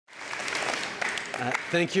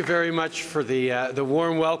Thank you very much for the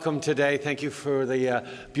warm welcome today. Thank you for the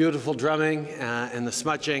beautiful drumming and the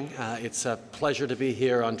smudging. It's a pleasure to be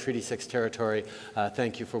here on Treaty 6 territory.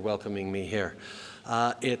 Thank you for welcoming me here.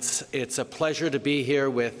 It's a pleasure to be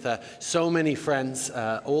here with so many friends,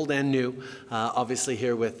 old and new. Obviously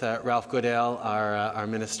here with Ralph Goodale, our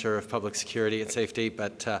Minister of Public Security and Safety,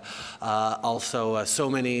 but also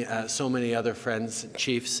so many other friends,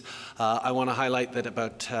 chiefs. I want to highlight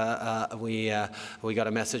that we got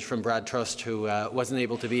a message from Brad Trust, who wasn't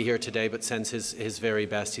able to be here today, but sends his very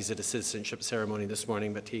best. He's at a citizenship ceremony this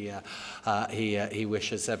morning, but he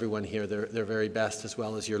wishes everyone here their very best, as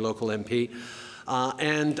well as your local MP.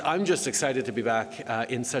 And I'm just excited to be back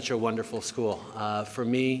in such a wonderful school. For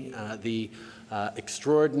me, the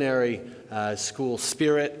extraordinary school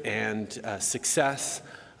spirit and success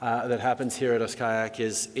that happens here at Oskayak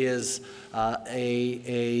is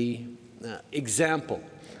an example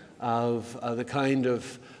of the kind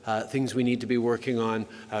of things we need to be working on,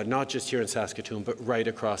 not just here in Saskatoon, but right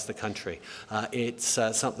across the country. It's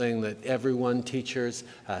something that everyone, teachers,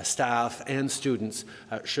 staff, and students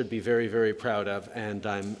should be very, very proud of, and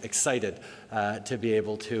I'm excited to be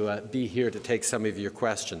able to be here to take some of your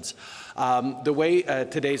questions. The way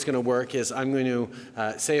today's going to work is I'm going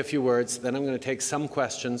to say a few words, then I'm going to take some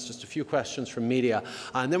questions, just a few questions from media,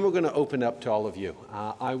 and then we're going to open up to all of you.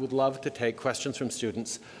 I would love to take questions from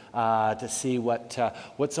students to see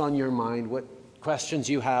what's on your mind, what questions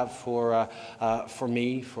you have for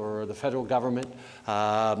me, for the federal government,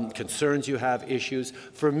 concerns you have, issues.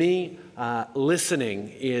 For me, listening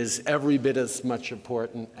is every bit as much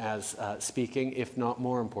important as speaking, if not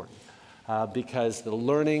more important. Because the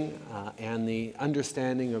learning and the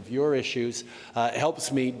understanding of your issues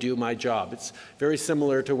helps me do my job. It's very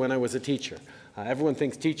similar to when I was a teacher. Everyone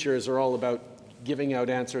thinks teachers are all about giving out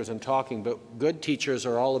answers and talking, but good teachers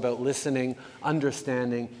are all about listening,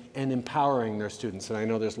 understanding, and empowering their students. And I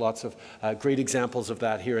know there's lots of great examples of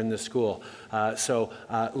that here in this school. So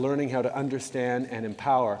learning how to understand and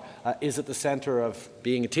empower is at the center of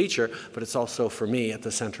being a teacher, but it's also, for me, at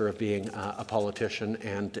the center of being a politician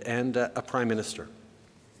and a prime minister.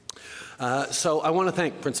 So I want to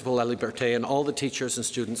thank Principal La Liberté and all the teachers and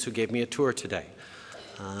students who gave me a tour today.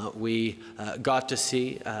 We got to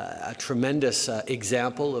see a tremendous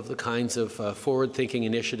example of the kinds of forward-thinking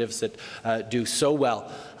initiatives that do so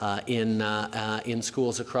well in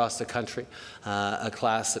schools across the country. A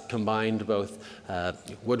class that combined both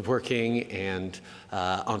woodworking and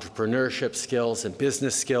entrepreneurship skills and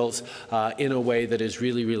business skills in a way that is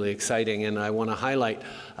really, really exciting. And I want to highlight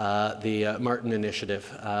the Martin Initiative,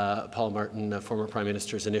 Paul Martin, former Prime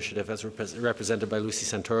Minister's initiative, as represented by Lucy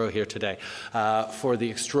Santoro here today, for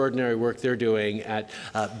the extraordinary work they're doing at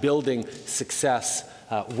building success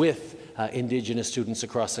with Indigenous students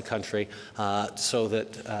across the country so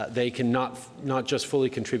that they can not just fully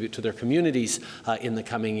contribute to their communities in the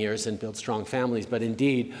coming years and build strong families, but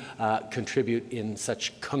indeed contribute in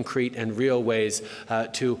such concrete and real ways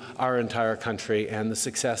to our entire country and the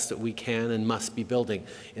success that we can and must be building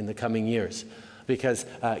in the coming years. Because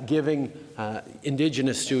giving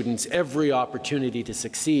Indigenous students every opportunity to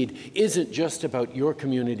succeed isn't just about your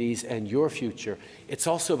communities and your future, it's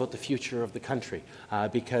also about the future of the country,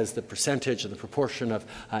 because the percentage and the proportion of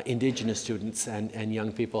Indigenous students and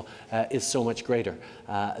young people is so much greater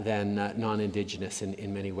than non-Indigenous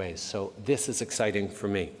in many ways. So this is exciting for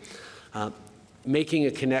me. Making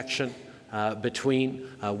a connection between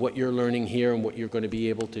what you're learning here and what you're going to be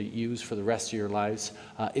able to use for the rest of your lives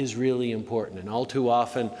is really important. And all too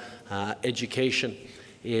often, education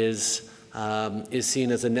is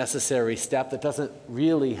seen as a necessary step that doesn't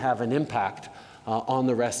really have an impact on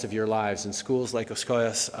the rest of your lives. And schools like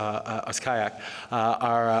Oskayak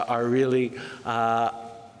are really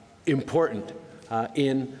important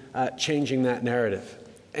in changing that narrative.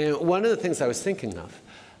 And one of the things I was thinking of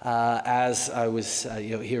as I was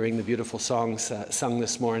hearing the beautiful songs sung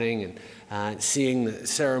this morning and seeing the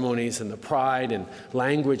ceremonies and the pride and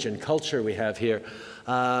language and culture we have here.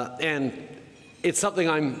 And it's something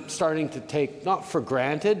I'm starting to take, not for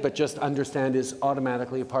granted, but just understand is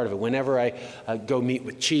automatically a part of it. Whenever I go meet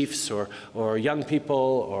with chiefs or young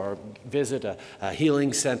people or visit a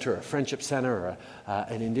healing center, a friendship center, or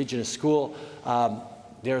an Indigenous school,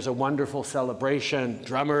 there's a wonderful celebration,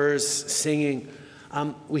 drummers, singing.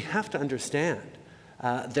 We have to understand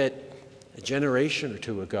that a generation or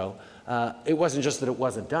two ago, it wasn't just that it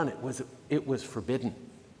wasn't done, it was forbidden.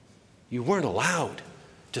 You weren't allowed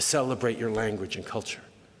to celebrate your language and culture.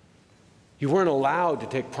 You weren't allowed to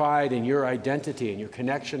take pride in your identity and your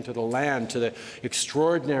connection to the land, to the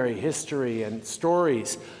extraordinary history and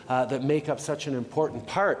stories that make up such an important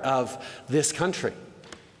part of this country.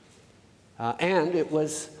 And it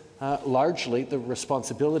was largely the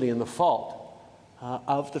responsibility and the fault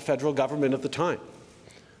of the federal government of the time.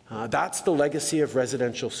 That's the legacy of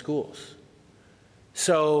residential schools.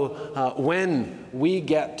 So when we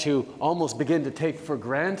get to almost begin to take for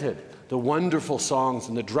granted the wonderful songs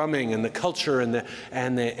and the drumming and the culture and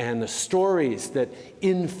the stories that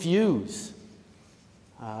infuse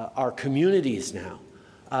our communities now,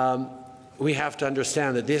 we have to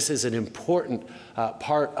understand that this is an important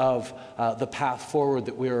part of the path forward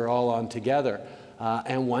that we are all on together,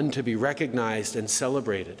 and one to be recognized and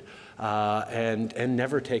celebrated. And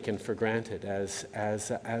never taken for granted,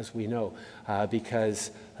 as we know,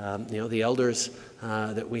 because you know, the elders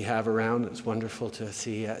that we have around, it's wonderful to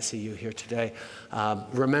see you here today,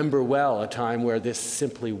 remember well a time where this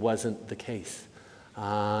simply wasn't the case.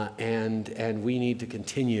 And we need to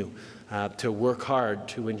continue to work hard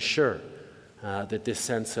to ensure that this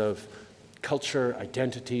sense of culture,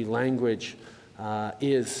 identity, language,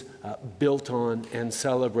 is built on and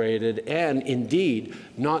celebrated, and indeed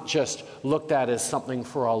not just looked at as something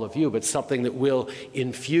for all of you, but something that will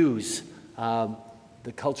infuse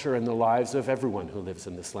the culture and the lives of everyone who lives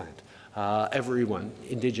in this land. Everyone,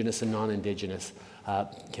 Indigenous and non-Indigenous,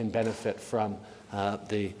 can benefit from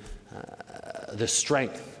the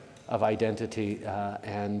strength of identity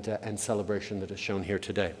and celebration that is shown here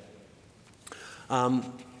today.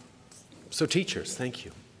 So teachers, thank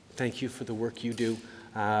you. Thank you for the work you do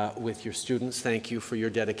with your students. Thank you for your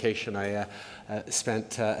dedication. I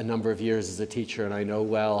spent a number of years as a teacher, and I know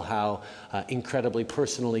well how incredibly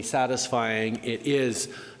personally satisfying it is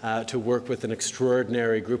to work with an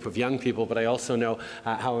extraordinary group of young people, but I also know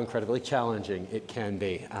how incredibly challenging it can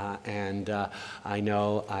be. And I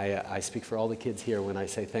know I speak for all the kids here when I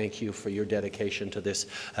say thank you for your dedication to this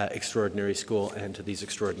extraordinary school and to these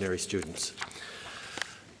extraordinary students.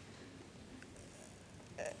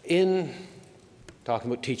 In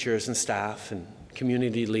talking about teachers and staff and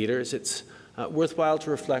community leaders, it's worthwhile to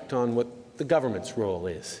reflect on what the government's role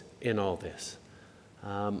is in all this.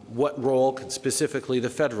 What role can specifically the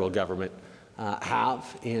federal government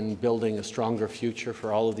have in building a stronger future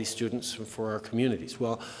for all of these students and for our communities?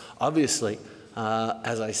 Well, obviously,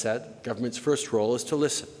 as I said, government's first role is to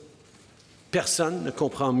listen. Personne ne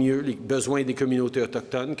comprend mieux les besoins des communautés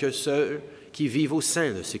autochtones que ceux qui vivent au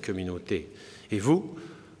sein de ces communautés. Et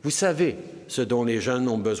vous savez ce dont les jeunes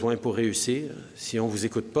ont besoin pour réussir. Si on ne vous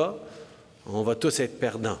écoute pas, on va tous être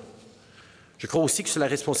perdants. Je crois aussi que c'est la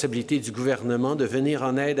responsabilité du gouvernement de venir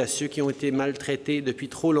en aide à ceux qui ont été maltraités depuis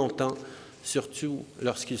trop longtemps, surtout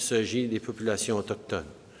lorsqu'il s'agit des populations autochtones.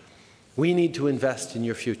 We need to invest in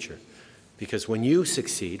your future, because when you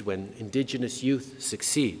succeed, when Indigenous youth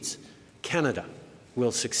succeeds, Canada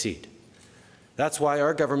will succeed. That's why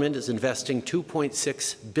our government is investing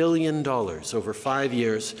 $2.6 billion over 5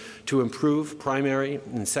 years to improve primary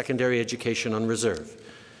and secondary education on reserve.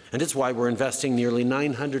 And it's why we're investing nearly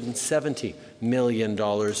 $970 million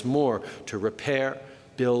more to repair,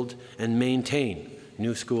 build, and maintain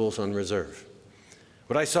new schools on reserve.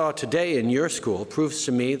 What I saw today in your school proves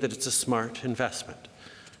to me that it's a smart investment.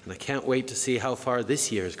 And I can't wait to see how far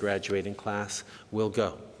this year's graduating class will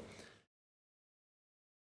go.